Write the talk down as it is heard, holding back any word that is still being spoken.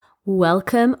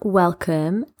Welcome,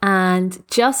 welcome, and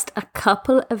just a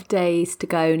couple of days to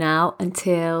go now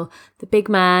until the big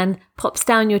man pops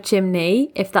down your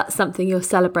chimney, if that's something you're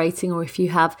celebrating or if you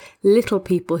have little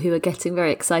people who are getting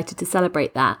very excited to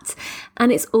celebrate that.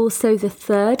 And it's also the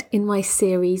third in my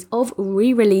series of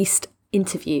re-released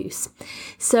interviews.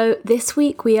 So this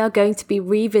week we are going to be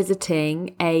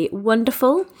revisiting a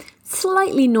wonderful,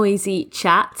 slightly noisy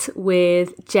chat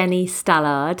with Jenny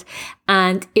Stallard,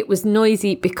 and it was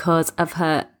noisy because of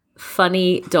her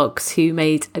funny dogs who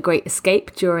made a great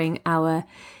escape during our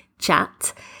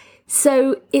chat.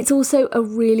 So it's also a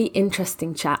really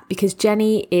interesting chat because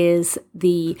Jenny is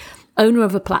the owner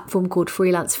of a platform called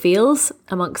Freelance Feels,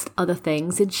 amongst other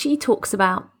things, and she talks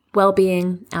about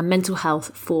well-being and mental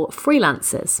health for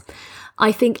freelancers.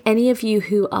 I think any of you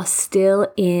who are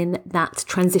still in that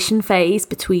transition phase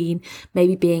between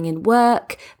maybe being in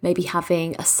work, maybe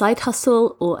having a side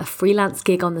hustle or a freelance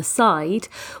gig on the side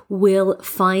will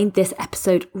find this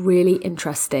episode really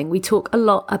interesting. We talk a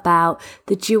lot about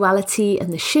the duality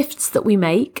and the shifts that we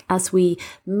make as we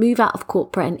move out of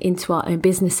corporate and into our own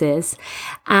businesses.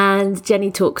 And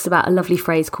Jenny talks about a lovely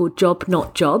phrase called job,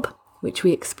 not job, which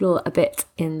we explore a bit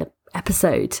in the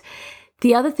episode.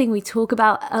 The other thing we talk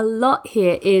about a lot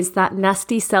here is that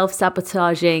nasty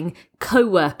self-sabotaging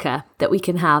co-worker that we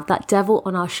can have, that devil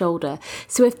on our shoulder.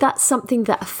 So if that's something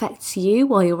that affects you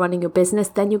while you're running your business,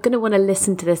 then you're going to want to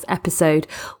listen to this episode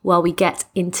while we get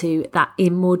into that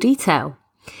in more detail.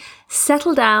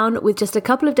 Settle down with just a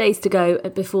couple of days to go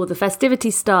before the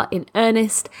festivities start in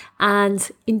earnest and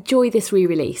enjoy this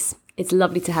re-release. It's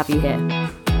lovely to have you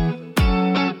here.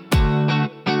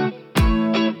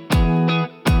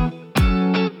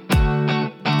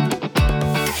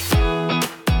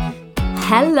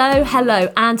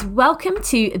 Hello, and welcome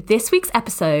to this week's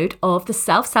episode of the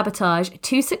Self-Sabotage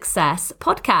to Success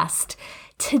podcast.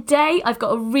 Today, I've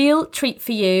got a real treat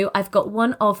for you. I've got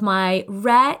one of my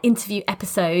rare interview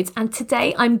episodes, and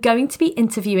today I'm going to be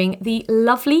interviewing the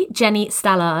lovely Jenny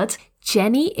Stallard.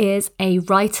 Jenny is a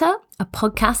writer, a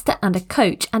podcaster and a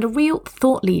coach and a real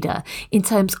thought leader in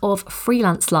terms of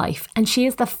freelance life. And she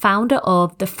is the founder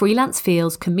of the Freelance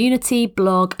Feels community,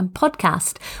 blog and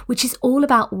podcast, which is all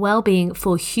about well-being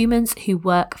for humans who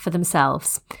work for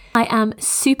themselves. I am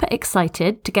super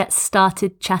excited to get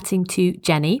started chatting to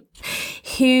Jenny,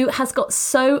 who has got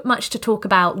so much to talk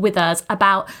about with us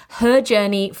about her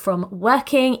journey from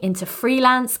working into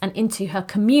freelance and into her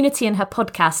community and her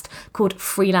podcast called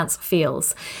Freelance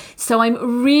Feels. So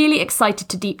I'm really excited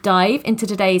to deep dive into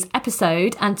today's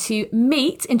episode and to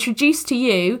introduce to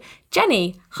you,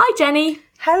 Jenny. Hi, Jenny.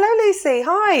 Hello, Lucy.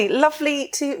 Hi. Lovely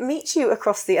to meet you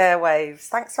across the airwaves.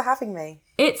 Thanks for having me.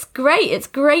 It's great. It's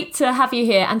great to have you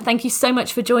here. And thank you so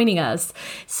much for joining us.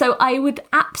 So I would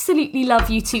absolutely love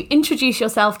you to introduce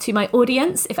yourself to my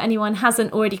audience, if anyone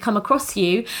hasn't already come across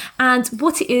you, and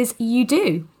what it is you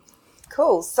do.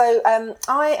 Cool. So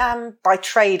I am by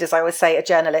trade, as I always say, a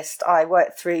journalist. I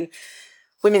work through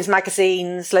women's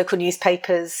magazines, local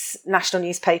newspapers, national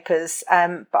newspapers.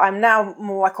 But I'm now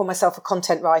more, I call myself a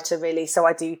content writer, really. So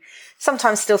I do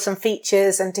sometimes still some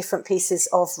features and different pieces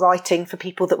of writing for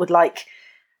people that would like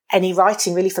any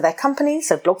writing really for their company.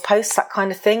 So blog posts, that kind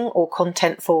of thing, or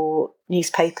content for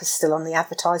newspapers still on the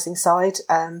advertising side.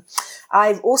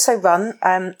 I also run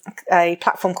a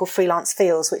platform called Freelance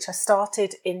Feels, which I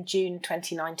started in June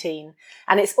 2019.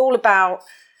 And it's all about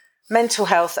mental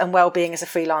health and well-being as a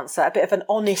freelancer, a bit of an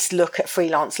honest look at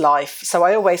freelance life. So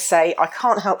I always say, I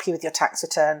can't help you with your tax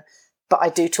return, but I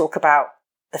do talk about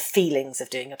the feelings of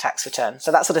doing your tax return.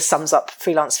 So that sort of sums up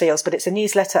Freelance Feels, but it's a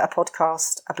newsletter, a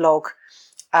podcast, a blog,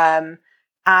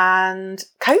 and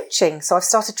coaching. So I've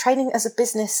started training as a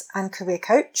business and career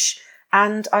coach,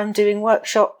 and I'm doing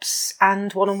workshops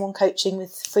and one-on-one coaching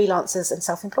with freelancers and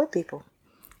self-employed people.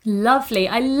 Lovely.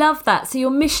 I love that. So your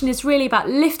mission is really about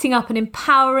lifting up and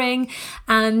empowering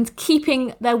and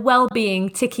keeping their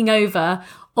well-being ticking over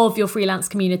of your freelance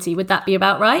community. Would that be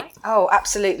about right? Oh,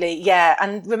 absolutely. Yeah.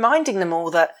 And reminding them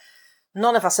all that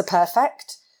none of us are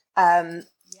perfect.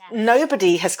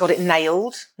 Nobody has got it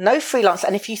nailed. No freelancer.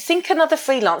 And if you think another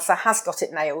freelancer has got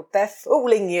it nailed, they're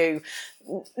fooling you.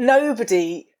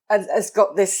 Nobody has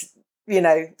got this,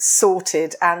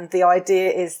 sorted. And the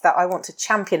idea is that I want to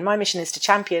champion, my mission is to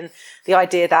champion the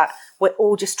idea that we're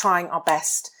all just trying our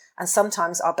best. And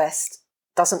sometimes our best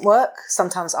doesn't work.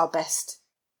 Sometimes our best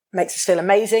makes us feel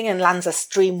amazing and lands us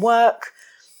dream work.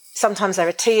 Sometimes there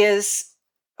are tears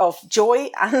of joy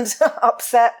and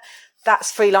upset.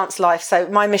 That's freelance life. So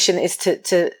my mission is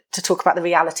to talk about the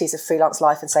realities of freelance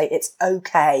life and say it's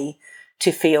okay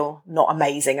to feel not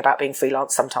amazing about being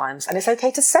freelance sometimes. And it's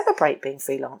okay to celebrate being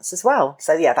freelance as well.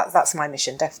 So yeah, that's my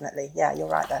mission, definitely. Yeah, you're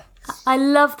right there. I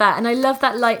love that. And I love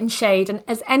that light and shade. And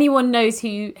as anyone knows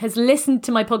who has listened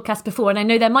to my podcast before, and I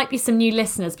know there might be some new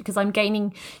listeners because I'm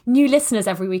gaining new listeners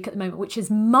every week at the moment, which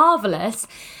is marvellous.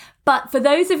 But for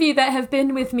those of you that have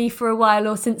been with me for a while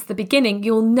or since the beginning,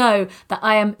 you'll know that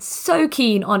I am so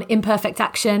keen on imperfect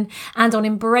action and on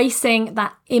embracing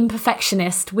that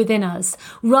imperfectionist within us,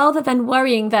 rather than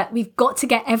worrying that we've got to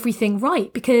get everything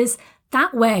right, because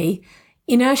that way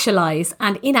inertia lies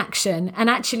and inaction. And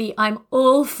actually, I'm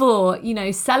all for,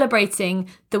 celebrating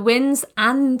the wins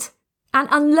and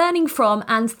learning from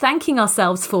and thanking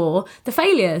ourselves for the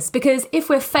failures. Because if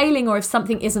we're failing or if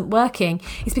something isn't working,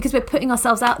 it's because we're putting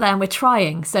ourselves out there and we're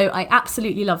trying. So I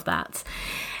absolutely love that.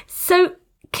 So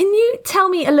can you tell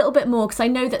me a little bit more? Because I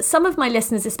know that some of my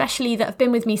listeners, especially that have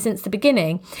been with me since the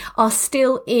beginning, are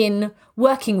still in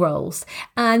working roles.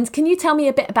 And can you tell me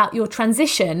a bit about your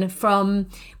transition from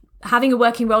having a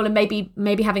working role and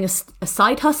maybe having a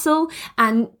side hustle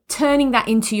and turning that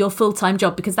into your full-time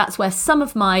job, because that's where some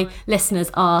of my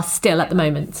listeners are still at the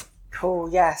moment.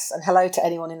 Cool, yes. And hello to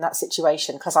anyone in that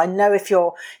situation, because I know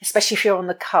especially if you're on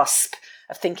the cusp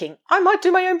of thinking, I might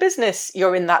do my own business,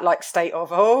 you're in that state of,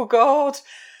 oh God.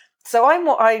 So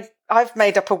I've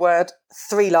made up a word,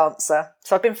 freelancer.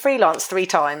 So I've been freelance 3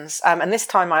 times. And this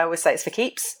time I always say it's for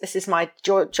keeps. This is my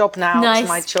job now. Nice. It's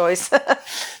my choice.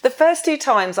 The first 2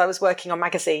 times I was working on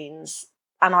magazines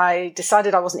and I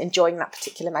decided I wasn't enjoying that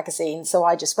particular magazine. So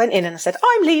I just went in and I said,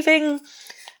 I'm leaving.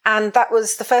 And that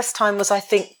was the first time was, I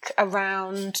think,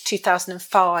 around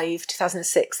 2005,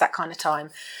 2006, that kind of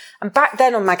time. And back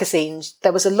then on magazines,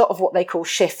 there was a lot of what they call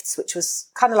shifts, which was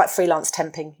kind of like freelance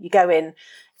temping. You go in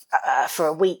for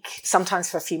a week, sometimes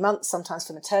for a few months, sometimes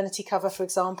for maternity cover, for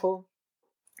example.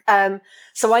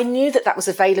 So I knew that was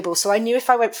available. So I knew if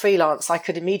I went freelance, I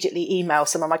could immediately email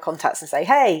some of my contacts and say,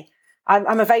 hey,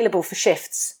 I'm available for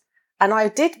shifts. And I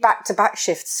did back-to-back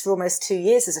shifts for almost 2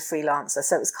 years as a freelancer.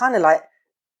 So it was kind of like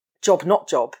job, not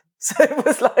job. So it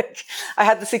was like I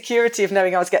had the security of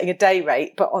knowing I was getting a day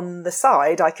rate, but on the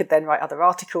side, I could then write other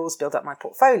articles, build up my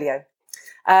portfolio.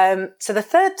 So the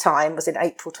third time was in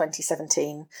April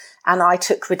 2017, and I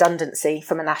took redundancy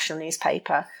from a national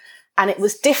newspaper. And it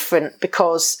was different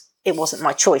because it wasn't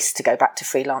my choice to go back to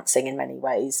freelancing in many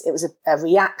ways. It was a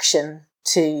reaction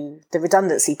to the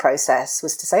redundancy process,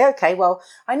 was to say, okay, well,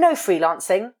 I know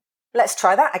freelancing, let's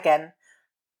try that again.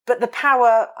 But the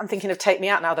power, I'm thinking of Take Me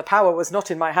Out now, the power was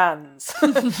not in my hands.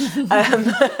 And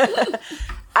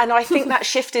I think that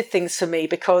shifted things for me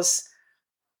because,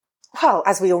 well,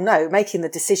 as we all know, making the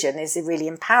decision is really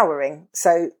empowering.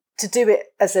 So to do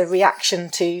it as a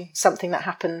reaction to something that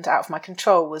happened out of my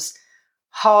control was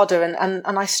harder, and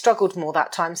I struggled more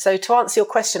that time. So to answer your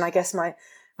question, I guess my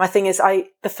thing is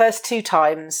the first 2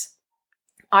 times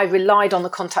I relied on the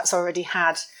contacts I already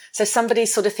had. So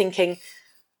somebody's sort of thinking,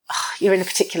 you're in a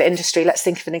particular industry. Let's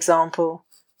think of an example.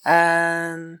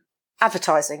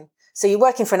 Advertising. So you're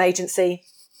working for an agency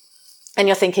and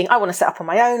you're thinking, I want to set up on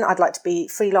my own. I'd like to be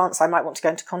freelance. I might want to go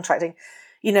into contracting.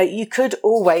 You could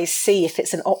always see if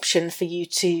it's an option for you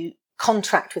to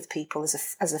contract with people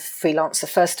as a freelancer,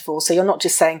 first of all. So you're not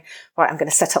just saying, right, I'm going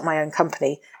to set up my own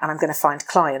company and I'm going to find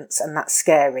clients, and that's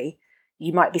scary.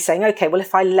 You might be saying, okay, well,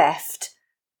 if I left,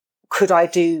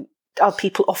 are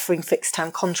people offering fixed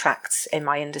term contracts in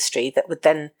my industry that would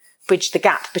then bridge the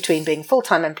gap between being a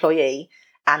full-time employee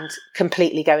and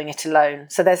completely going it alone?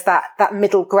 So there's that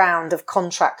middle ground of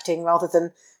contracting rather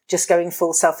than just going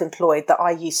full self-employed that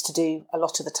I used to do a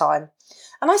lot of the time.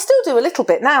 And I still do a little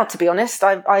bit now, to be honest.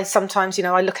 I sometimes,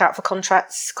 I look out for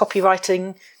contracts,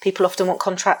 copywriting. People often want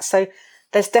contracts. So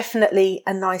there's definitely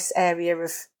a nice area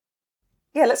of,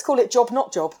 let's call it job,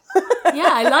 not job.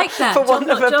 Yeah, I like that. For want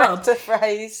of a better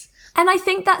phrase. And I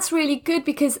think that's really good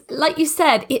because, like you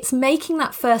said, it's making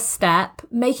that first step,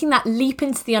 making that leap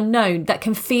into the unknown that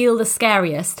can feel the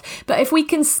scariest. But if we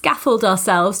can scaffold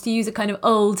ourselves, to use a kind of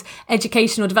old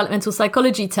educational developmental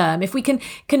psychology term, if we can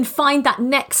find that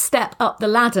next step up the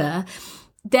ladder,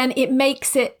 then it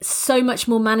makes it so much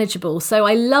more manageable. So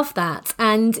I love that.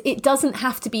 And it doesn't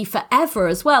have to be forever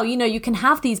as well. You can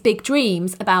have these big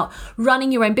dreams about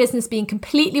running your own business, being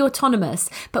completely autonomous,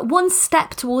 but one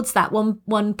step towards that,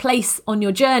 one place on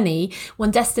your journey, one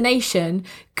destination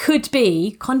could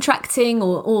be contracting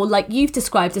or like you've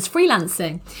described as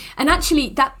freelancing. And actually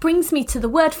that brings me to the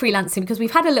word freelancing, because we've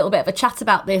had a little bit of a chat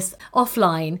about this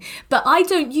offline, but I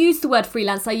don't use the word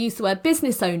freelance. I use the word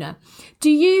business owner. Do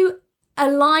you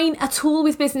align at all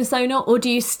with business owner, or do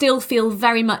you still feel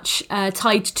very much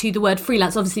tied to the word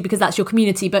freelance, obviously because that's your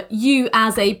community, but you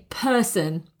as a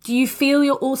person, Do you feel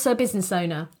you're also a business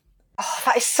owner? Oh,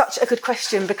 that is such a good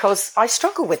question, because I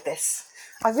struggle with this.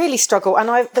 I really struggle.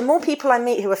 And the more people I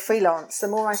meet who are freelance, the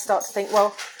more I start to think,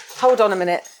 well, hold on a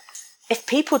minute. If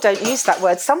people don't use that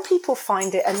word, some people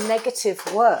find it a negative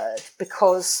word,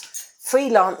 because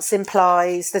freelance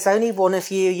implies there's only one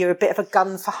of you. You're a bit of a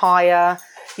gun for hire.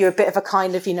 You're a bit of a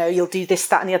kind of, you'll do this,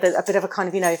 that and the other, a bit of a kind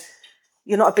of,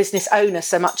 you're not a business owner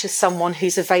so much as someone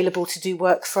who's available to do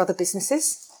work for other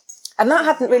businesses. And that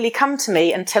hadn't really come to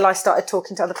me until I started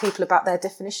talking to other people about their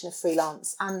definition of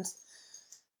freelance. And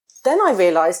then I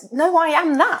realised, no, I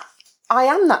am that. I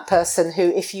am that person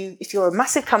who, if you're a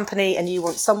massive company and you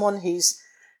want someone who's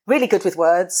really good with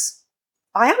words,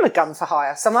 I am a gun for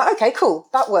hire. So I'm like, okay, cool,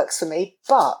 that works for me.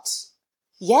 But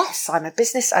yes, I'm a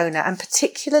business owner, and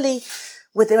particularly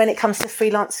when it comes to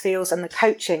freelance fields and the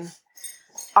coaching,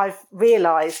 I've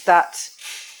realised that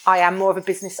I am more of a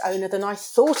business owner than I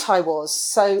thought I was.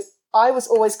 So I was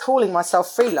always calling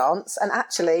myself freelance, and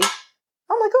actually,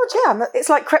 oh my God, yeah, it's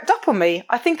like crept up on me.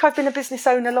 I think I've been a business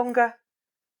owner longer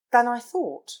than I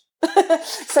thought.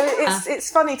 So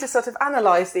it's funny to sort of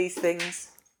analyse these things.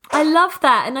 I love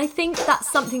that. And I think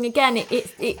that's something, again,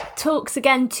 it talks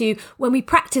again to when we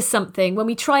practice something, when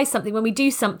we try something, when we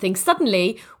do something,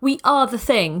 suddenly we are the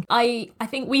thing. I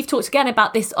think we've talked again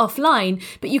about this offline,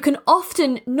 but you can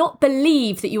often not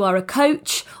believe that you are a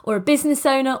coach or a business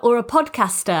owner or a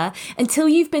podcaster until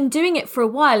you've been doing it for a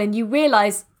while and you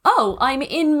realise, oh, I'm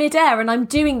in midair and I'm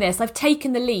doing this. I've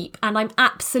taken the leap and I'm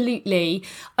absolutely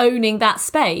owning that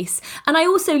space. And I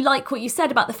also like what you said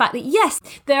about the fact that, yes,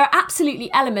 there are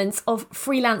absolutely elements of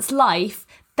freelance life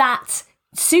that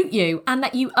suit you and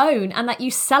that you own and that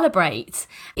you celebrate.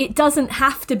 It doesn't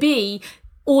have to be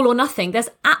all or nothing. There's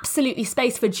absolutely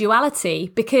space for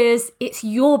duality because it's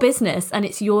your business and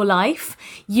it's your life.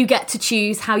 You get to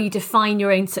choose how you define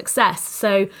your own success.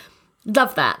 So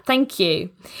love that. Thank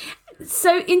you.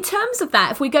 So in terms of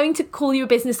that, if we're going to call you a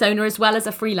business owner as well as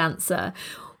a freelancer,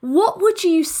 what would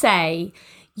you say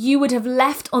you would have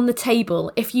left on the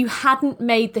table if you hadn't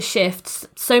made the shift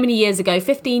so many years ago,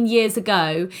 15 years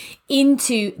ago,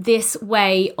 into this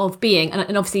way of being?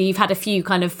 And obviously you've had a few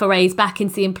kind of forays back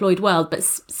into the employed world, but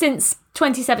since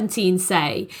 2017,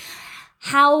 say,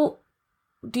 how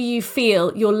do you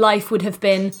feel your life would have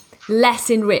been less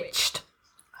enriched?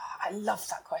 Oh, I love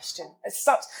that question.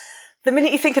 The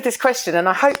minute you think of this question, and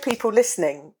I hope people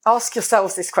listening ask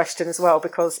yourselves this question as well,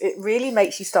 because it really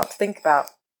makes you start to think about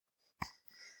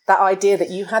that idea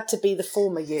that you had to be the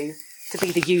former you to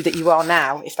be the you that you are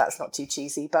now, if that's not too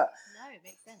cheesy. But no, it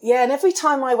makes sense. Yeah, and every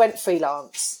time I went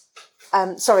freelance,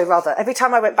 every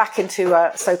time I went back into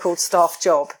a so-called staff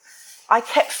job, I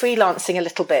kept freelancing a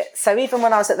little bit. So even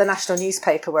when I was at the national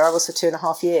newspaper, where I was for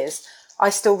 2.5 years, I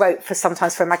still wrote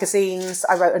sometimes for magazines.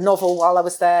 I wrote a novel while I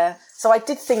was there. So I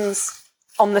did things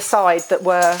on the side that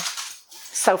were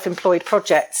self-employed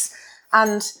projects.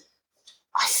 And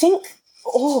I think,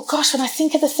 oh gosh, when I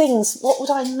think of the things, what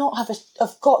would I not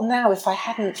have got now if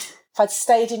I'd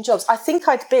stayed in jobs? I think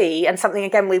I'd be, and something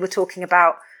again we were talking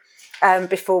about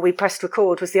before we pressed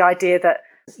record, was the idea that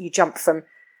you jump from,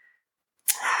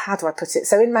 how do I put it?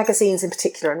 So in magazines in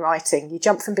particular and writing, you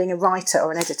jump from being a writer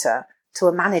or an editor to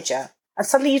a manager. And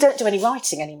suddenly you don't do any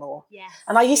writing anymore. Yeah.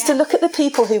 And I used to look at the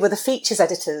people who were the features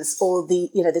editors or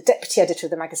the deputy editor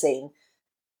of the magazine.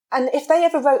 And if they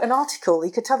ever wrote an article,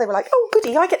 you could tell they were like, oh,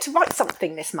 goody, I get to write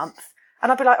something this month. And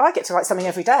I'd be like, I get to write something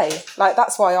every day. Like,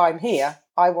 that's why I'm here.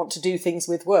 I want to do things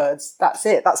with words. That's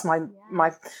it. That's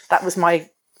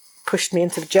pushed me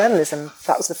into journalism.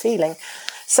 That was the feeling.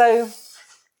 So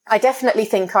I definitely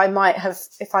think I might have,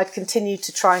 if I'd continued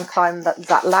to try and climb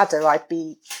that ladder, I'd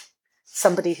be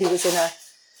somebody who was in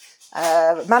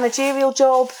a managerial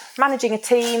job, managing a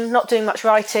team, not doing much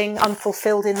writing,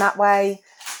 unfulfilled in that way.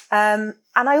 And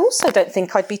I also don't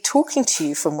think I'd be talking to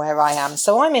you from where I am.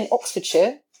 So I'm in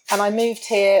Oxfordshire and I moved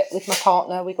here with my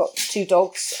partner. We got 2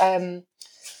 dogs and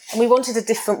we wanted a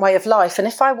different way of life. And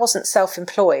if I wasn't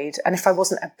self-employed and if I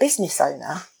wasn't a business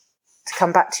owner, to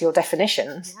come back to your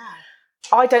definitions,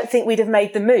 I don't think we'd have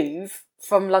made the move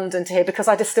from London to here, because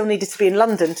I just still needed to be in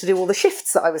London to do all the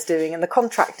shifts that I was doing and the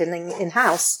contracting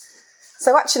in-house.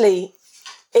 So actually,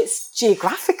 it's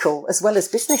geographical as well as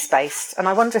business-based. And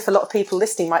I wonder if a lot of people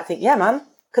listening might think, yeah, man,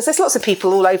 because there's lots of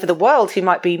people all over the world who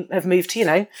might have moved to,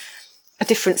 a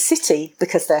different city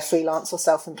because they're freelance or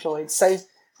self-employed. So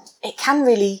it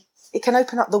can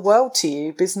open up the world to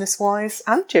you business-wise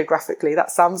and geographically. That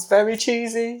sounds very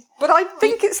cheesy. but I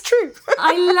think it's true.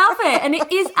 I love it. And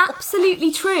it is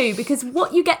absolutely true, because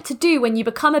what you get to do when you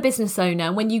become a business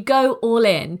owner, when you go all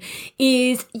in,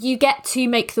 is you get to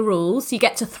make the rules. You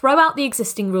get to throw out the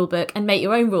existing rule book and make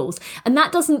your own rules. And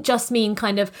that doesn't just mean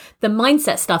kind of the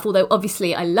mindset stuff, although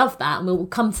obviously I love that and we'll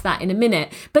come to that in a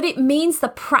minute. But it means the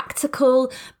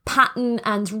practical pattern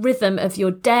and rhythm of your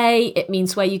day. It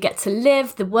means where you get to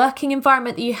live, the working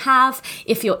environment that you have.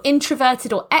 If you're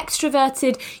introverted or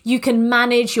extroverted, you can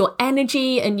manage your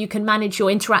energy and you can manage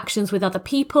your interactions with other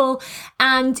people.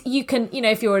 And you can, you know,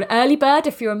 if you're an early bird,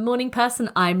 if you're a morning person,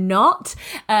 I'm not,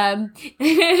 then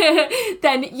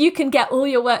you can get all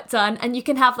your work done and you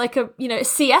can have like a, you know, a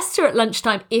siesta at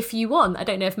lunchtime if you want. I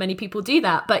don't know if many people do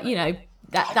that, but you know,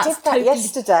 that's I did that totally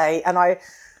yesterday, and I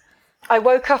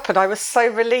woke up and I was so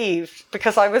relieved,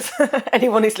 because I was,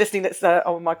 anyone who's listening that's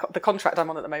the contract I'm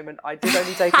on at the moment, I did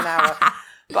only take an hour.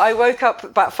 But I woke up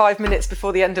about 5 minutes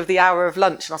before the end of the hour of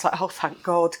lunch, and I was like, oh, thank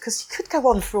God, because you could go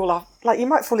on for all our, like, you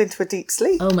might fall into a deep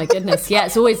sleep. Oh my goodness. Yeah,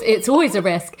 it's always a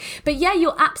risk. But yeah,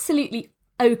 you're absolutely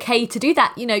okay to do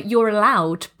that. You know, you're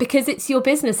allowed, because it's your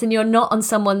business and you're not on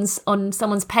someone's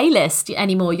pay list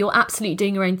anymore. You're absolutely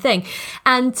doing your own thing.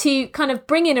 And to kind of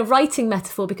bring in a writing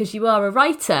metaphor, because you are a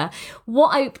writer, what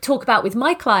I talk about with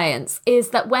my clients is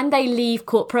that when they leave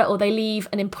corporate or they leave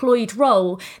an employed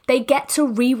role, they get to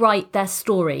rewrite their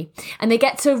story and they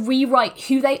get to rewrite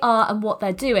who they are and what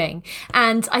they're doing.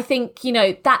 And I think, you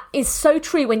know, that is so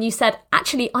true when you said,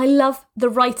 actually, I love the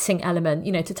writing element,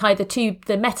 you know, to tie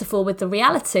the metaphor with the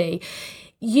reality.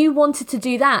 You wanted to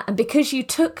do that. And because you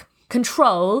took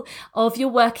control of your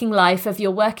working life, of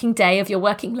your working day, of your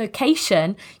working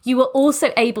location, you were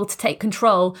also able to take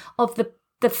control of the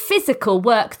physical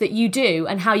work that you do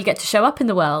and how you get to show up in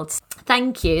the world.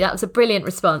 Thank you. That was a brilliant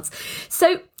response.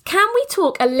 So can we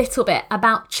talk a little bit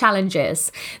about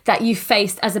challenges that you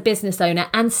faced as a business owner,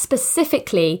 and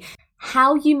specifically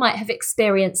how you might have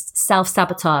experienced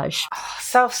self-sabotage?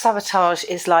 Self-sabotage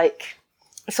is like,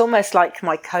 it's almost like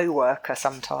my co-worker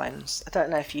sometimes. I don't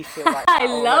know if you feel like that. I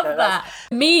love that.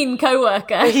 Mean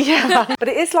co-worker. Yeah. But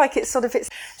it is like, it's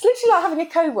literally like having a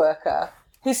co-worker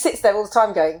who sits there all the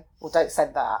time going, well, don't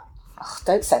send that. Oh,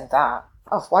 don't send that.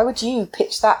 Oh, why would you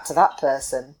pitch that to that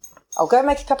person? I'll go and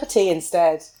make a cup of tea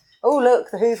instead. Oh,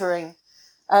 look, the hoovering.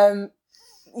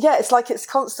 Yeah, it's like it's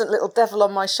constant little devil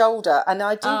on my shoulder, and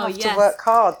I do have to work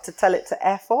hard to tell it to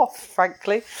F off,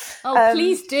 frankly. Oh,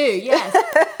 please do, yes.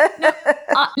 No,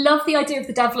 I love the idea of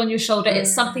the devil on your shoulder.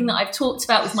 It's something that I've talked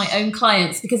about with my own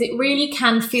clients, because it really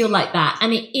can feel like that.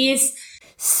 And it is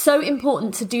so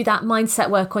important to do that mindset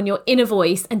work on your inner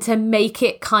voice and to make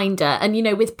it kinder. And, you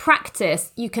know, with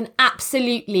practice, you can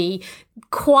absolutely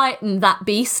quieten that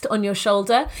beast on your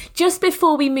shoulder. Just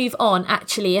before we move on,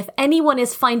 actually, if anyone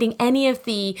is finding any of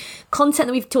the content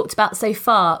that we've talked about so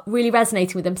far really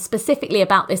resonating with them, specifically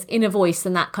about this inner voice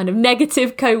and that kind of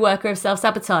negative co-worker of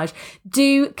self-sabotage,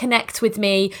 do connect with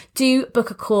me, do book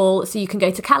a call. So you can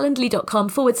go to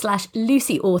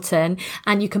calendly.com/Lucy Orton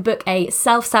and you can book a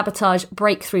self-sabotage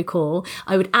breakthrough call.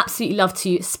 I would absolutely love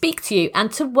to speak to you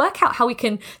and to work out how we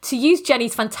can, to use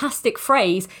Jenny's fantastic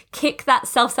phrase, kick that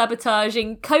self-sabotaging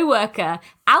co-worker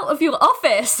out of your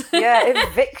office. Yeah,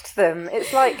 evict them.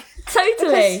 It's like,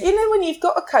 totally. Because, you know, when you've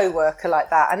got a co-worker like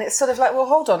that, and it's sort of like, well,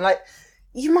 hold on, like,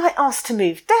 you might ask to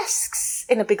move desks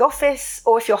in a big office,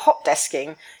 or if you're hot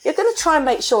desking, you're going to try and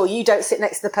make sure you don't sit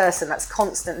next to the person that's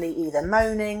constantly either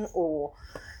moaning or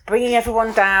bringing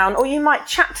everyone down, or you might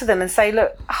chat to them and say,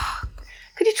 look,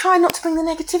 could you try not to bring the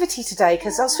negativity today,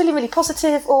 because I was feeling really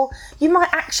positive, or you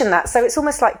might action that. So it's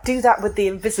almost like do that with the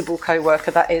invisible co-worker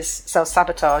that is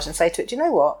self-sabotage, and say to it, do you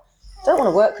know what? I don't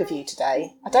want to work with you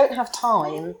today. I don't have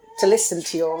time to listen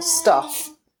to your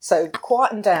stuff. So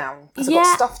quieten down, because I've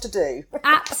got stuff to do.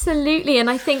 Absolutely. And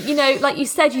I think, you know, like you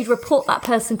said, you'd report that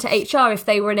person to HR if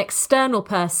they were an external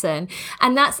person.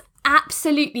 And that's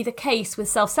absolutely the case with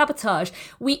self-sabotage.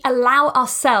 We allow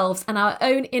ourselves and our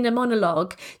own inner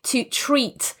monologue to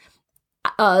treat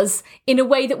us in a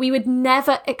way that we would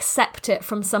never accept it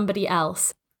from somebody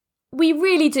else. We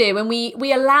really do. And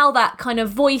we allow that kind of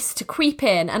voice to creep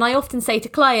in. And I often say to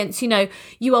clients, you know,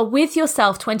 you are with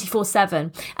yourself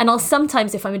 24/7. And I'll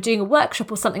sometimes, if I'm doing a workshop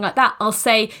or something like that, I'll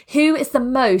say, who is the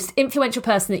most influential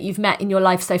person that you've met in your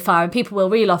life so far? And people will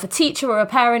reel off a teacher or a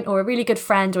parent or a really good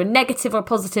friend or a negative or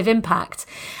positive impact.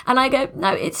 And I go,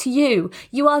 no, it's you.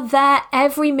 You are there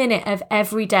every minute of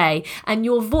every day. And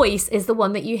your voice is the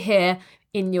one that you hear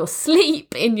in your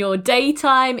sleep, in your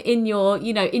daytime, in your,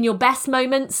 in your best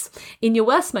moments, in your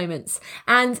worst moments.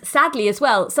 And sadly as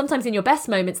well, sometimes in your best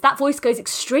moments, that voice goes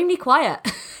extremely quiet.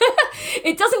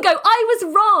 It doesn't go, I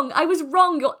was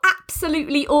wrong. You're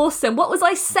absolutely awesome. What was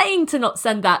I saying to not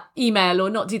send that email or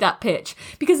not do that pitch?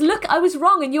 Because look, I was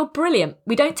wrong and you're brilliant.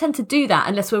 We don't tend to do that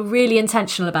unless we're really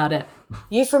intentional about it.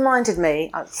 You've reminded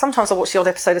me, sometimes I watch the old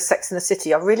episode of Sex and the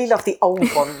City. I really love the old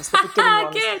ones, the beginning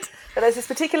ones. Good. But there's this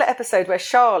particular episode where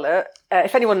Charlotte,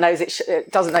 if anyone knows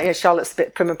it, doesn't know, Charlotte's a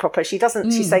bit prim and proper. She's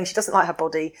saying she doesn't like her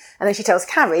body. And then she tells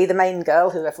Carrie, the main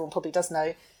girl, who everyone probably does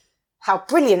know, how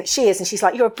brilliant she is. And she's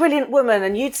like, you're a brilliant woman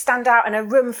and you'd stand out in a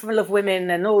room full of women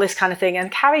and all this kind of thing.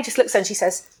 And Carrie just looks at her and she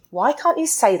says, why can't you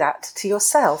say that to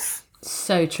yourself?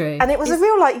 So true. And it was a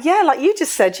real like you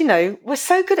just said, we're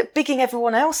so good at bigging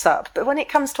everyone else up. But when it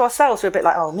comes to ourselves, we're a bit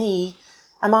like, oh, me,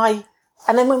 am I?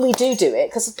 And then when we do it,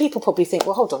 because people probably think,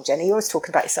 well, hold on, Jenny, you're always talking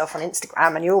about yourself on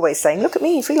Instagram and you're always saying, look at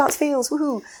me, freelance feels,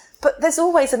 woohoo. But there's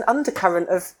always an undercurrent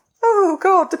of, oh,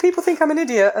 God, do people think I'm an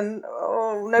idiot? And,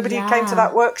 oh, nobody came to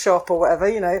that workshop or whatever,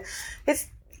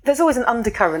 There's always an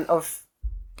undercurrent of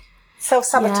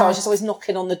self-sabotage is always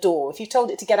knocking on the door. If you've told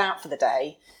it to get out for the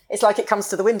day, it's like it comes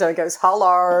to the window and goes,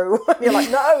 hello. And you're like,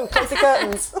 no, close the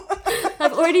curtains.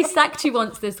 I've already sacked you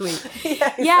once this week.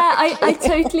 Exactly. I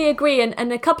totally agree.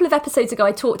 And a couple of episodes ago,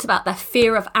 I talked about the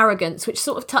fear of arrogance, which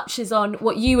sort of touches on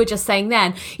what you were just saying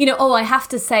then. I have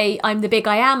to say I'm the big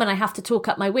I am and I have to talk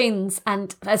up my wings.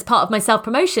 And as part of my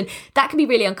self-promotion, that can be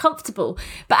really uncomfortable.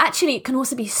 But actually, it can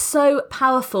also be so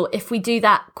powerful if we do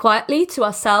that quietly to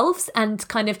ourselves and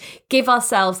kind of give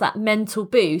ourselves that mental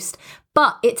boost.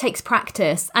 But it takes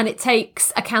practice and it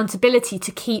takes accountability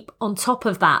to keep on top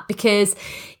of that, because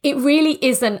it really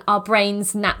isn't our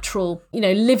brain's natural,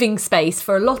 living space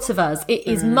for a lot of us. It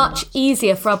is much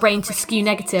easier for our brain to skew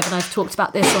negative, and I've talked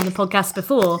about this on the podcast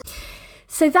before.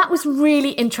 So that was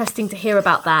really interesting to hear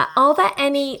about that. Are there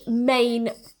any main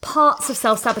parts of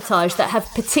self-sabotage that have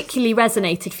particularly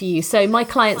resonated for you? So my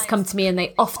clients come to me and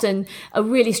they often are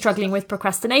really struggling with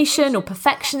procrastination or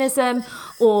perfectionism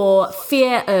or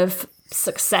fear of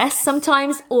success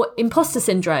sometimes, or imposter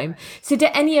syndrome. So do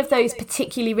any of those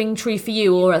particularly ring true for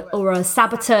you, or are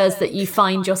saboteurs that you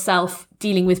find yourself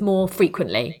dealing with more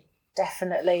frequently?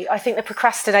 Definitely. I think the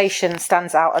procrastination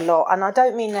stands out a lot. And I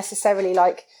don't mean necessarily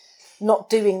like not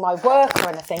doing my work or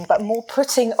anything, but more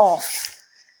putting off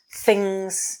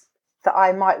things that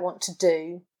I might want to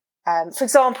do. For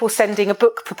example, sending a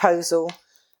book proposal.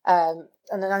 And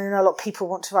then I know a lot of people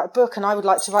want to write a book, and I would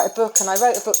like to write a book, and I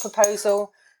wrote a book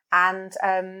proposal. And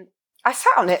I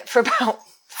sat on it for about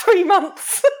 3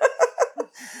 months.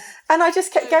 And I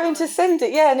just kept going to send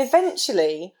it. Yeah. And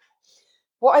eventually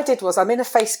what I did was, I'm in a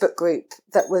Facebook group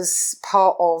that was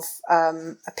part of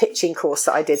a pitching course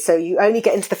that I did. So you only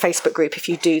get into the Facebook group if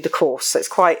you do the course. So it's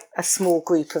quite a small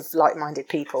group of like-minded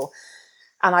people.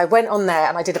 And I went on there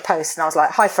and I did a post and I was like,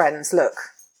 hi friends, look,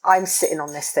 I'm sitting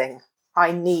on this thing.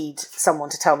 I need someone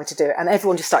to tell me to do it. And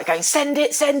everyone just started going, send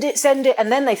it, send it, send it. And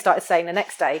then they started saying the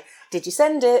next day, did you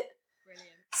send it? Brilliant.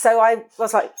 So I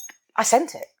was like, I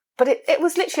sent it. But it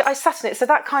was literally, I sat on it. So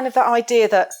that idea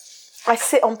that I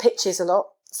sit on pitches a lot.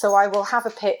 So I will have a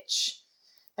pitch.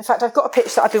 In fact, I've got a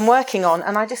pitch that I've been working on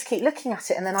and I just keep looking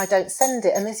at it and then I don't send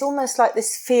it. And there's almost like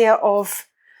this fear of,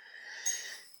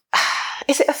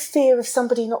 is it a fear of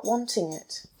somebody not wanting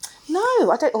it?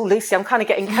 No, I don't. Oh, Lucy, I'm kind of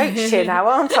getting coached here now,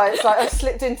 aren't I? It's like I've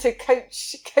slipped into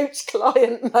coach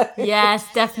client mode. Yes,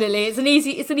 definitely. It's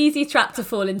an easy trap to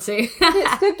fall into.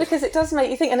 It's good because it does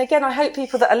make you think. And again, I hope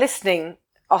people that are listening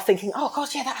are thinking, oh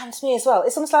God, yeah, that happened to me as well.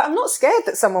 It's almost like I'm not scared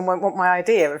that someone won't want my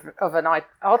idea of an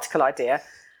article idea.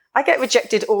 I get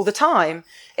rejected all the time.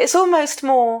 It's almost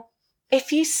more,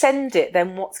 if you send it,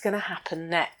 then what's going to happen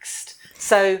next?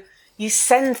 So you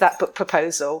send that book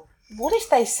proposal. What if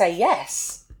they say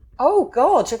yes? Oh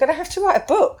God, you're going to have to write a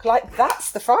book. Like,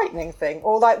 that's the frightening thing.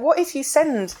 Or like, what if you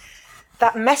send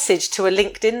that message to a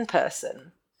LinkedIn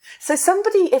person? So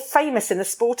somebody famous in the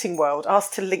sporting world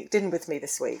asked to LinkedIn with me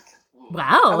this week.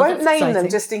 Wow. I won't name them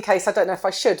just in case, I don't know if I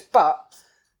should, but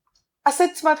I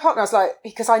said to my partner, I was like,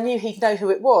 because I knew he'd know who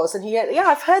it was. And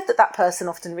I've heard that person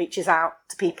often reaches out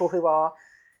to people who are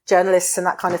journalists and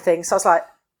that kind of thing. So I was like,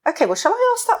 okay, well, shall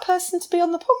I ask that person to be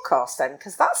on the podcast then?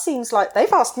 Because that seems like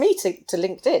they've asked me to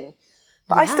LinkedIn,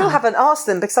 but I still haven't asked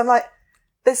them because I'm like,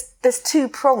 there's two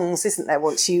prongs, isn't there?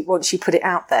 Once you put it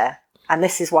out there, and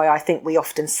this is why I think we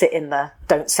often sit in the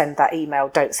don't send that email,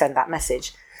 don't send that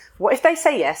message. What if they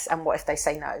say yes, and what if they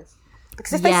say no?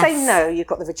 Because if they say no, you've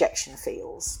got the rejection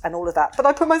feels and all of that. But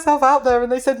I put myself out there,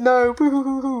 and they said no. I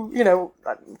don't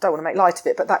want to make light of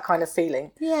it, but that kind of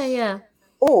feeling. Yeah.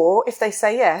 Or if they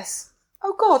say yes,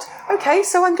 oh God, okay,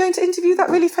 so I'm going to interview that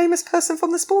really famous person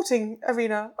from the sporting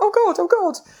arena. Oh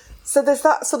God. So there's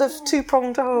that sort of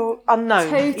two-pronged unknown.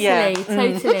 Totally.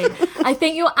 I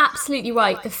think you're absolutely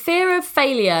right. The fear of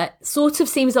failure sort of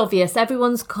seems obvious.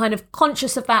 Everyone's kind of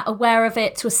conscious of that, aware of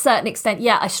it to a certain extent.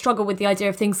 Yeah, I struggle with the idea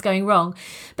of things going wrong.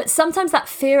 But sometimes that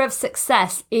fear of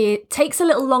success, it takes a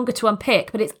little longer to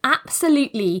unpick, but it's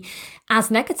absolutely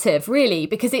as negative, really,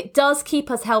 because it does keep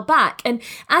us held back. And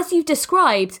as you've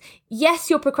described, yes,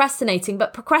 you're procrastinating,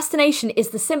 but procrastination is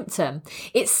the symptom.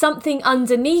 It's something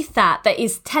underneath that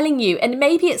is telling you, and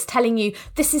maybe it's telling you,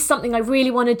 this is something I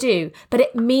really want to do, but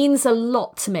it means a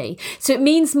lot to me. So it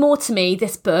means more to me,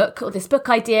 this book or this book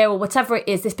idea or whatever it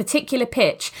is, this particular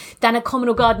pitch, than a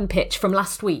communal garden pitch from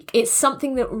last week. It's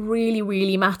something that really,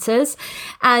 really matters.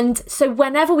 And so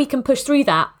whenever we can push through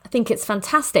that, I think it's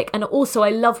fantastic. And also, I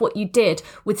love what you did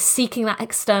with seeking that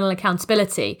external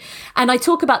accountability. And I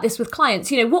talk about this with clients.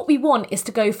 You know, what we want is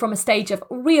to go from a stage of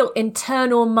real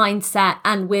internal mindset,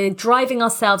 and we're driving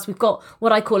ourselves. We've got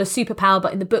what I call a superpower,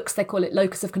 but in the books, they call it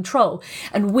locus of control.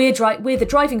 And we're the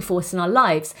driving force in our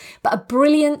lives. But a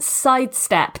brilliant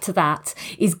sidestep to that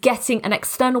is getting an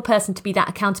external person to be that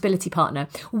accountability partner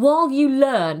while you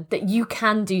learn that you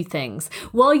can do things,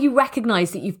 while you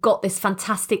recognize that you've got this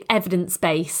fantastic evidence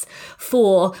base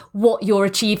for what you're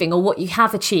achieving or what you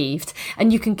have achieved,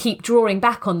 and you can keep drawing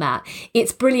back on that.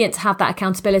 It's brilliant to have that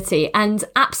accountability. And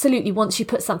absolutely, once you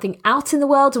put something out in the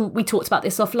world, and we talked about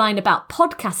this offline about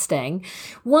podcasting,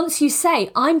 once you say,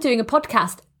 I'm doing a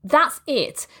podcast, that's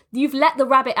it. You've let the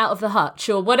rabbit out of the hutch,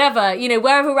 or whatever, you know,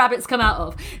 wherever rabbits come out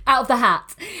of the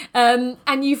hat.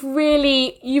 And you've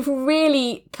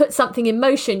really put something in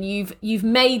motion. You've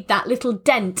made that little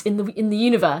dent in the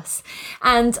universe.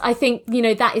 And I think, you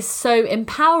know, that is so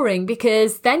empowering,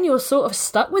 because then you're sort of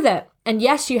stuck with it. And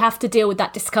yes, you have to deal with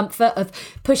that discomfort of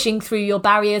pushing through your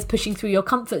barriers, pushing through your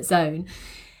comfort zone.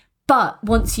 But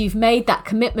once you've made that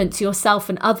commitment to yourself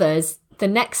and others, the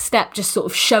next step just sort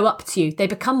of show up to you. They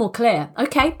become more clear.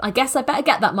 Okay, I guess I better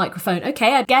get that microphone.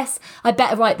 Okay, I guess I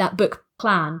better write that book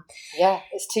plan. Yeah,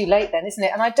 it's too late then, isn't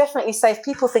it? And I definitely say, if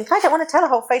people think, I don't want to tell a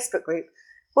whole Facebook group,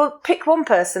 well, pick one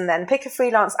person then. Pick a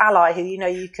freelance ally who you know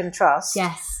you can trust.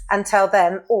 Yes. And tell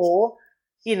them, or,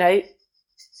 you know,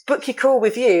 book your call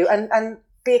with you and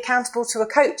be accountable to a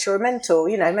coach or a mentor.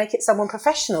 You know, make it someone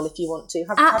professional if you want to.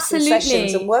 Have some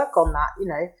sessions and work on that, you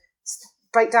know.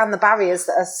 Break down the barriers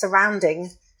that are surrounding,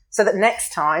 so that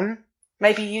next time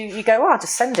maybe you go, I'll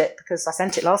just send it because I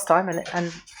sent it last time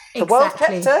and the world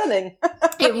kept turning.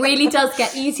 It really does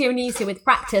get easier and easier with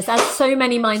practice, as so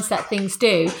many mindset things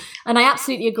do. And I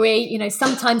absolutely agree. You know,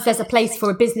 sometimes there's a place for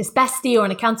a business bestie or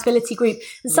an accountability group.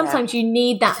 And sometimes you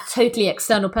need that totally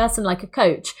external person like a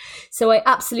coach. So I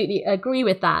absolutely agree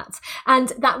with that.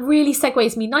 And that really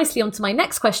segues me nicely onto my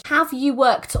next question. Have you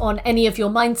worked on any of your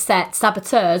mindset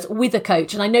saboteurs with a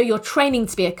coach? And I know you're training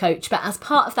to be a coach, but as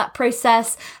part of that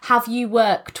process, have you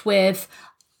worked with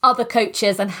other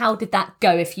coaches, and how did that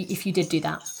go if you did do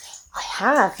that? I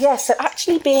have, yeah. So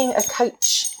actually being a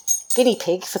coach guinea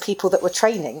pig for people that were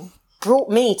training brought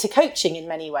me to coaching in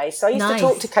many ways. So I used to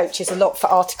talk to coaches a lot for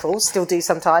articles, still do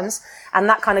sometimes, and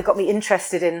that kind of got me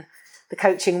interested in the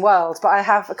coaching world. But I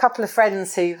have a couple of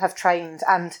friends who have trained,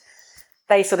 and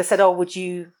they sort of said, oh, would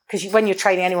you, because when you're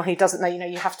training anyone who doesn't know, you know,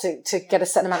 you have to get a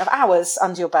certain amount of hours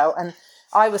under your belt. And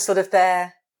I was sort of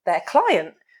their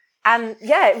client. And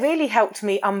yeah, it really helped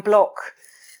me unblock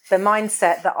the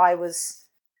mindset that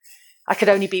I could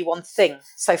only be one thing.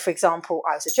 So for example,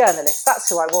 I was a journalist. That's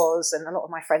who I was. And a lot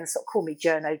of my friends sort of call me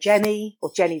Journo Jenny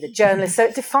or Jenny the journalist. So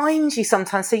it defines you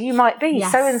sometimes. So you might be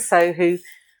so-and-so who,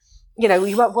 you know,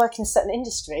 you won't work in a certain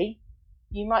industry.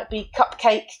 You might be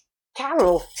Cupcake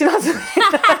Carol. Do you know what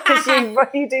I mean? Because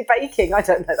you do baking. I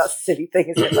don't know. That's a silly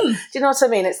thing, isn't it? But do you know what I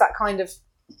mean? It's that kind of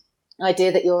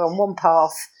idea that you're on one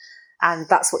path, and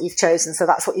that's what you've chosen, so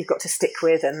that's what you've got to stick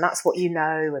with, and that's what you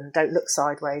know, and don't look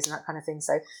sideways and that kind of thing.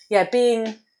 So, yeah,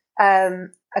 being a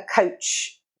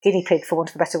coach guinea pig, for want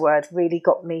of a better word, really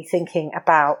got me thinking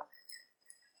about,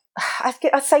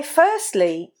 I'd say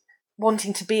firstly,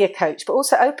 wanting to be a coach, but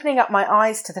also opening up my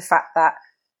eyes to the fact that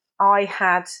I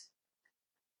had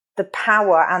the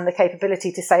power and the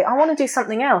capability to say, I want to do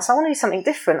something else. I want to do something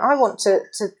different. I want to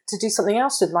do something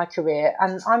else with my career.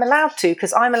 And I'm allowed to,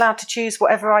 because I'm allowed to choose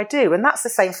whatever I do. And that's the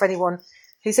same for anyone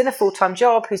who's in a full-time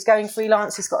job, who's going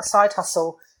freelance, who's got a side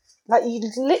hustle. Like, you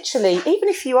literally, even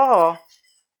if you are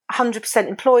 100%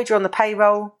 employed, you're on the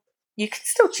payroll, you can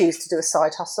still choose to do a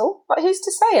side hustle. But who's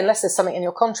to say, unless there's something in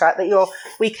your contract, that your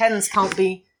weekends can't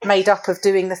be made up of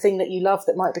doing the thing that you love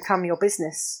that might become your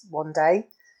business one day.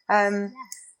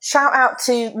 Shout out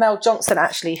to Mel Johnson,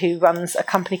 actually, who runs a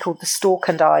company called The Stork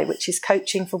and I, which is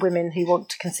coaching for women who want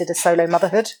to consider solo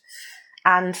motherhood.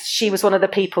 And she was one of the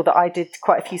people that I did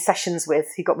quite a few sessions with,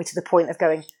 who got me to the point of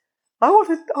going, I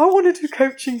want to do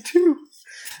coaching too.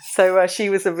 So she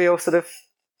was a real sort of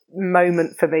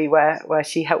moment for me where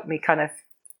she helped me kind of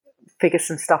figure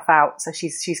some stuff out. So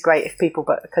she's great if people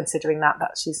are considering that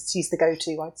she's the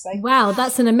go-to, I'd say. Wow,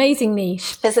 that's an amazing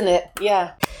niche. Isn't it?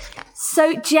 Yeah.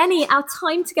 So Jenny, our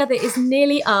time together is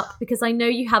nearly up because I know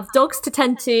you have dogs to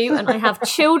tend to and I have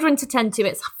children to tend to.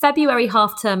 It's February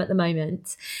half term at the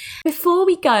moment. Before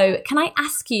we go, can I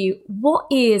ask you, what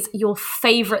is your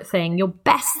favourite thing, your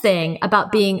best thing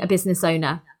about being a business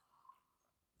owner?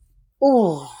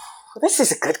 Oh, this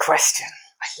is a good question.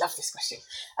 I love this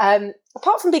question.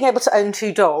 Apart from being able to own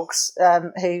 2 dogs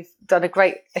who've done a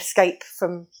great escape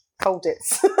from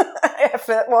Colditz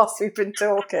whilst we've been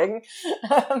talking.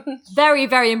 Very,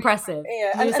 very impressive.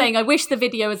 Yeah, you were saying, I wish the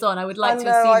video was on. I would like to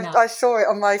have seen that. I saw it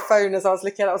on my phone as I was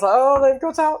looking at it. I was like, oh, they've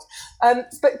got out.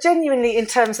 But genuinely, in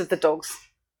terms of the dogs,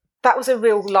 that was a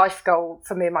real life goal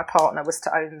for me and my partner, was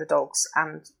to own the dogs.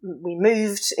 And we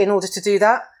moved in order to do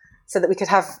that so that we could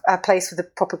have a place with a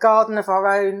proper garden of our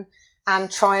own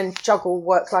and try and juggle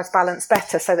work-life balance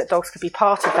better so that dogs could be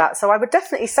part of that. So I would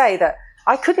definitely say that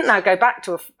I couldn't now go back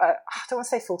to I don't want to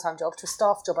say full-time job, to a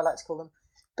staff job, I like to call them,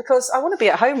 because I want to be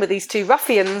at home with these 2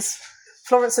 ruffians,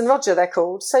 Florence and Roger, they're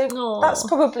called. So Aww. That's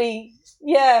probably,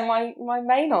 my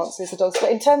main answer is the dogs. But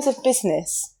in terms of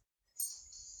business,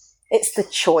 it's the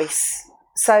choice.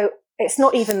 So it's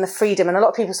not even the freedom. And a lot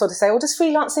of people sort of say, well, does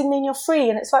freelancing mean you're free?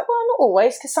 And it's like, well, not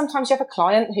always, because sometimes you have a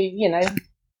client who,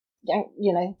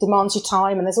 demands your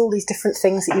time, and there's all these different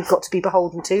things that you've got to be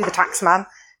beholden to. The tax man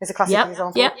is a classic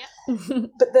example. Yep.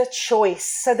 But the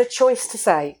choice to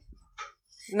say,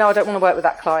 no, I don't want to work with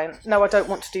that client. No, I don't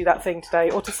want to do that thing today.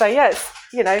 Or to say, yes,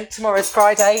 tomorrow's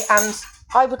Friday and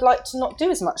I would like to not do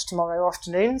as much tomorrow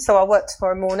afternoon, so I'll work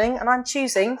tomorrow morning, and I'm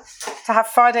choosing to have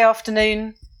Friday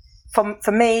afternoon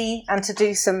for me and to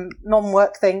do some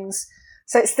non-work things.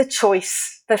 So it's the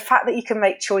choice, the fact that you can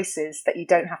make choices, that you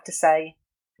don't have to say,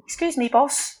 excuse me,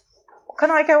 boss,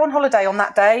 can I go on holiday on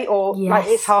that day? Or like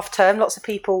it's half term. Lots of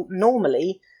people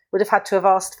normally would have had to have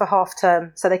asked for half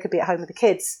term so they could be at home with the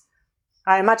kids.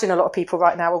 I imagine a lot of people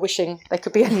right now are wishing they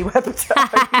could be anywhere but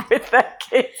at home with their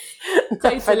kids.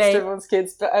 Totally. Everyone's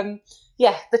kids. But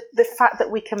the fact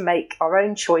that we can make our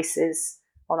own choices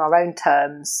on our own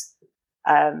terms,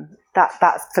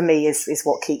 that for me is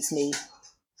what keeps me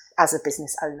as a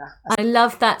business owner. I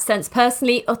love that sense.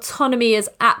 Personally, autonomy is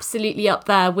absolutely up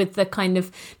there with the kind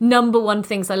of number one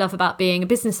things I love about being a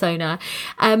business owner.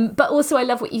 But also I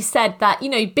love what you said, that,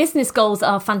 business goals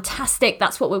are fantastic.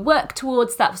 That's what we work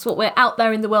towards. That's what we're out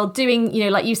there in the world doing.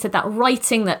 Like you said, that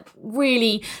writing that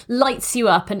really lights you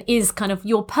up and is kind of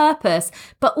your purpose.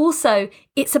 But also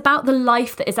it's about the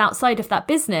life that is outside of that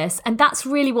business. And that's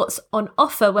really what's on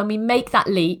offer when we make that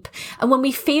leap. And when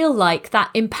we feel like that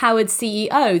empowered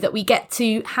CEO, that we get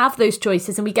to have those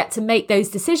choices and we get to make those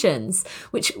decisions,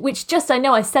 which just, I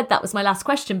know I said that was my last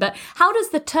question, but how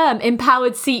does the term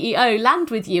empowered CEO land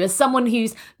with you as someone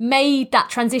who's made that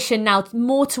transition now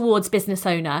more towards business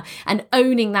owner and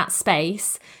owning that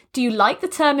space? Do you like the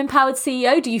term empowered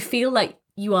CEO? Do you feel like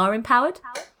you are empowered?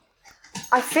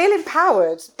 I feel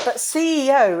empowered, but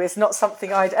CEO is not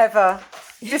something I'd ever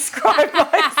describe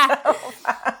myself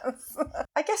as.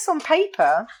 I guess on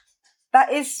paper,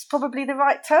 that is probably the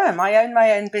right term. I own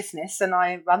my own business and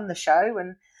I run the show,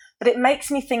 but it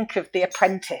makes me think of The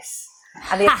Apprentice.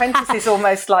 And The Apprentice is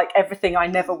almost like everything I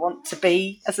never want to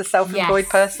be as a self-employed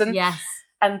person. Yes.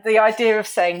 And the idea of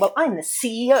saying, well, I'm the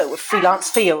CEO of Freelance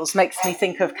Feels makes me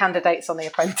think of candidates on The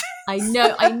Apprentice. I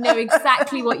know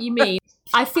exactly what you mean.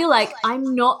 I feel like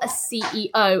I'm not a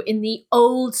CEO in the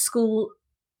old school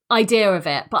idea of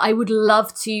it, but I would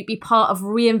love to be part of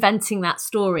reinventing that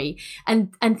story and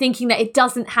thinking that it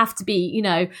doesn't have to be,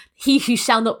 he who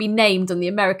shall not be named on The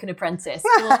American Apprentice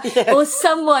or, Yes. or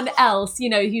someone else,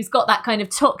 who's got that kind of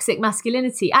toxic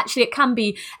masculinity. Actually, it can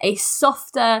be a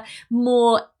softer,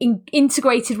 more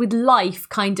integrated with life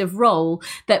kind of role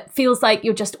that feels like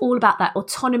you're just all about that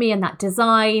autonomy and that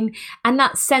design and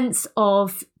that sense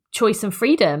of choice and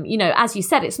freedom. As you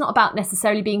said, it's not about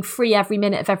necessarily being free every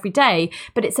minute of every day,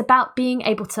 but it's about being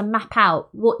able to map out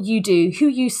what you do, who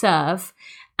you serve,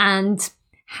 and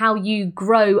how you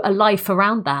grow a life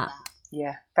around that.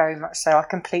 Yeah, very much so. I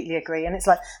completely agree. And it's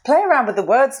like, play around with the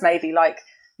words maybe, like,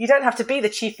 you don't have to be the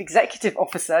chief executive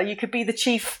officer. You could be the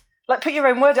chief, like, put your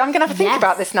own word. I'm going to have to think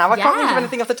about this now. I can't think of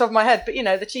anything off the top of my head, but,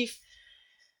 the chief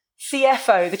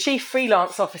CFO, the chief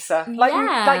freelance officer.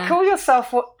 Like, call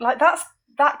yourself what, like, that's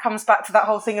that comes back to that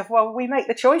whole thing of, well, we make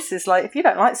the choices. Like, if you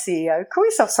don't like CEO, call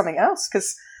yourself something else,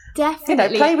 because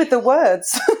definitely, play with the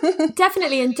words.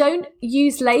 Definitely. And don't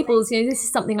use labels. This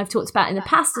is something I've talked about in the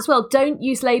past as well. Don't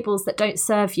use labels that don't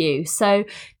serve you. So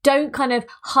don't kind of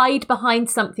hide behind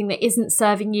something that isn't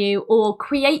serving you, or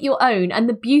create your own. And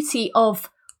the beauty of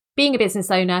being a business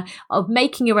owner, of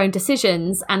making your own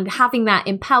decisions and having that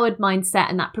empowered mindset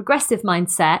and that progressive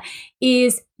mindset,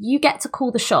 is you get to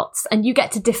call the shots and you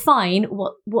get to define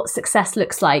what success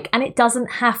looks like. And it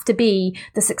doesn't have to be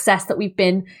the success that we've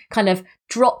been kind of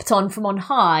dropped on from on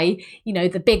high,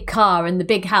 the big car and the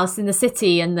big house in the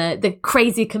city and the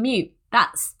crazy commute.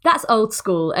 That's old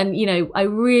school. And, I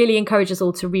really encourage us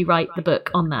all to rewrite the book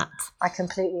on that. I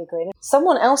completely agree.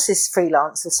 Someone else's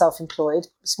freelance or self-employed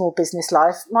small business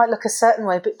life might look a certain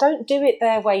way, but don't do it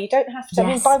their way. You don't have to. Yes. I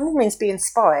mean, by all means, be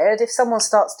inspired. If someone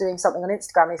starts doing something on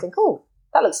Instagram and you think, oh,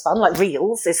 that looks fun, like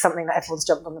Reels is something that everyone's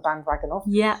jumped on the bandwagon of.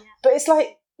 Yeah. But it's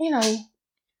like,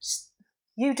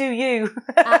 you do you.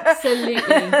 Absolutely.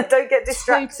 Don't get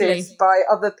distracted by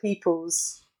other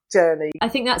people's journey. I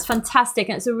think that's fantastic,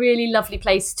 and it's a really lovely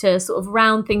place to sort of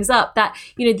round things up, that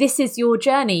this is your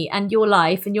journey and your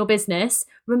life and your business.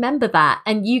 Remember that,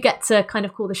 and you get to kind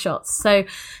of call the shots. So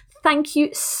thank you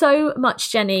so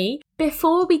much, Jenny.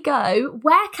 Before we go,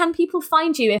 where can people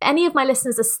find you? If any of my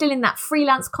listeners are still in that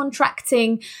freelance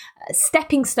contracting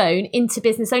stepping stone into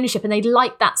business ownership and they'd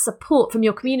like that support from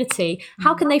your community,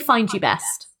 how can they find you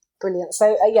best? Brilliant.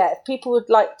 So, if people would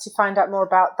like to find out more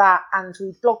about that and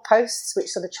read blog posts, which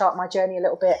sort of chart my journey a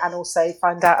little bit, and also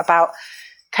find out about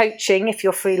coaching if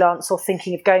you're freelance or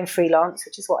thinking of going freelance,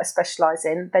 which is what I specialise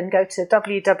in, then go to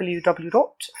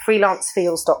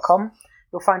www.freelancefeels.com.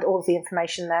 You'll find all of the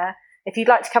information there. If you'd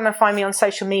like to come and find me on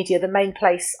social media, the main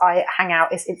place I hang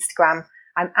out is Instagram.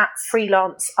 I'm at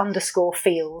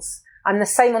freelance_feels. I'm the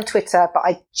same on Twitter, but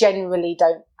I generally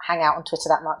don't hang out on Twitter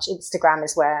that much. Instagram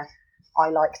is where I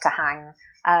like to hang.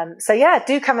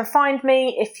 Do come and find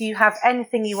me. If you have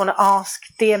anything you want to ask,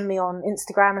 DM me on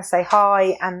Instagram and say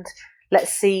hi, and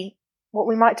let's see what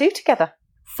we might do together.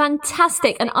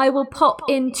 Fantastic. And I will pop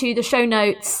into the show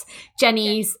notes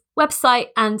Jenny's website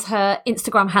and her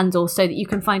Instagram handle so that you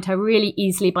can find her really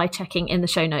easily by checking in the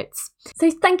show notes. So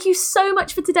thank you so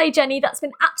much for today, Jenny. That's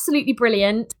been absolutely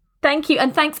brilliant. Thank you.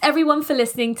 And thanks everyone for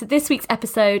listening to this week's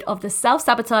episode of the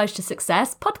Self-Sabotage to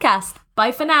Success podcast.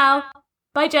 Bye for now.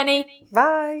 Bye, Jenny.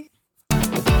 Bye.